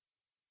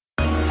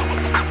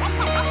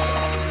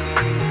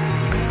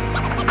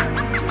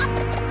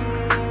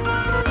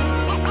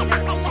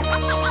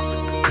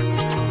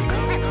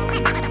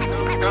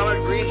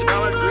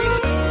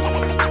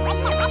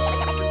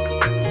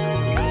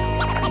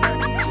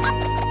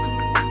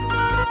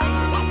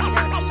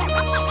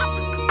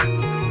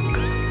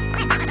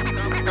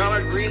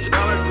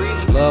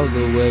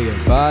love the way your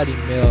body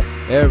melt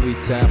every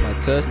time I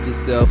touch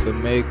herself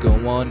and make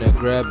her wanna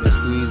grab and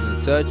squeeze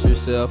and touch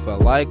herself. I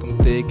like them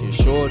thick and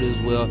short as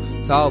well,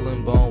 tall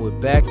and bone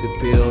with back to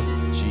peel.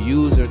 She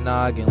use her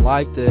noggin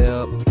like the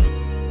help.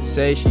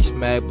 Say she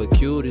smack but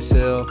cute as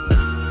hell.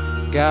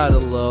 Gotta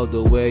love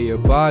the way your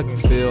body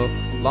feel.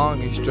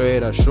 Long and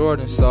straight or short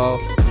and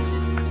soft.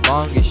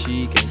 Long as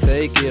she can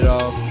take it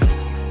off.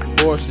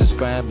 Horse is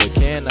fine but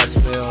cannot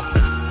smell.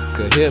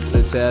 Could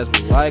hypnotize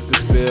me like a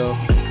spell.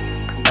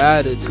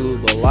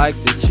 Attitude but like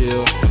to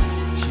chill.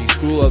 She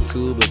screw up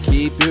too but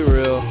keep it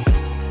real.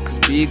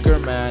 Speak her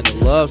mind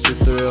and loves to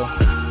thrill.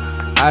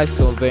 Ice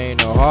cold vein,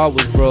 her heart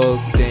was broke.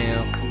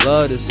 Damn,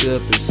 love to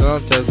sip and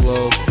sometimes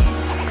blow.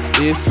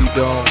 If you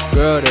don't,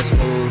 girl, that's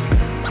smooth.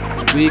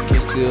 We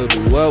can still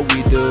do what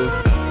we do.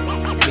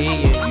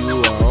 Me and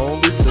you are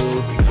only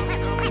two.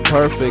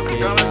 Perfect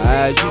in my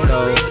eyes, you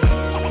know.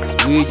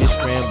 We just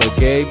friends but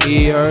gave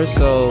me her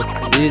soul.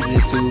 Is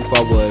this too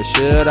far? What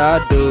should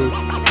I do?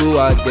 Who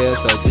I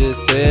guess I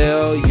just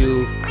tell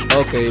you.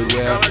 Okay,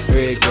 well,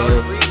 here it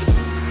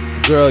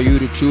go. Girl, you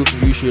the truth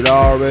and you should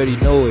already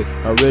know it.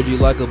 I read you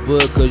like a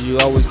book cause you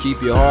always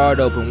keep your heart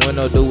open. When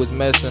I do is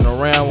messing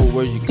around with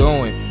where you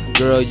going.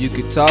 Girl, you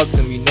can talk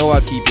to me, know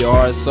I keep your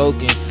heart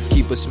soaking.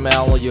 Keep a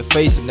smile on your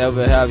face and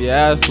never have your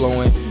eyes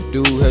flowing.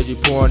 Dude, had you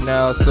pouring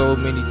out so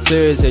many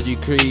tears, had you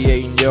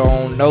creating your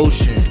own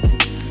notion.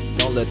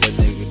 Don't let that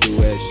nigga do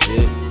that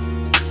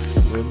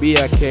shit. With me,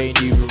 I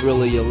can't even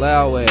really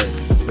allow it.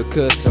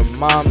 Because to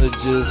mom to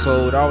just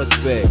hold our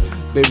respect.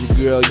 Baby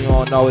girl, you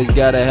don't always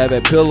gotta have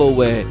that pillow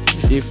wet.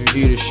 If you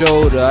need a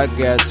shoulder, I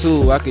got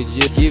two, I could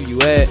just give you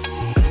that.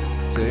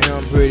 To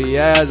him, pretty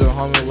eyes, a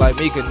homie like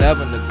me could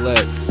never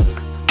neglect.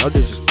 No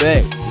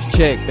disrespect, just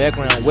check,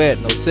 background wet,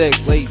 no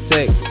sex, late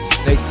text.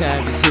 Next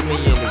time, just hit me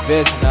in the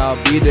vest and I'll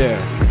be there.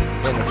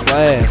 In the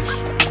flash.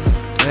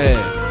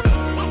 Yeah.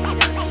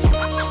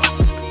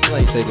 I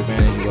let you take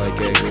advantage of you like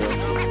that,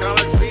 girl.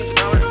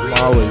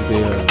 I'll always be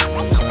here, you know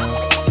what I'm saying?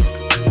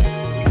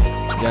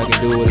 Y'all can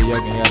do what a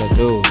youngin' gotta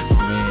do. I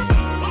mean,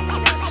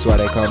 that's why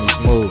they call me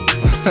Smooth.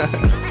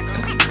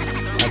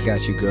 I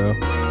got you, girl.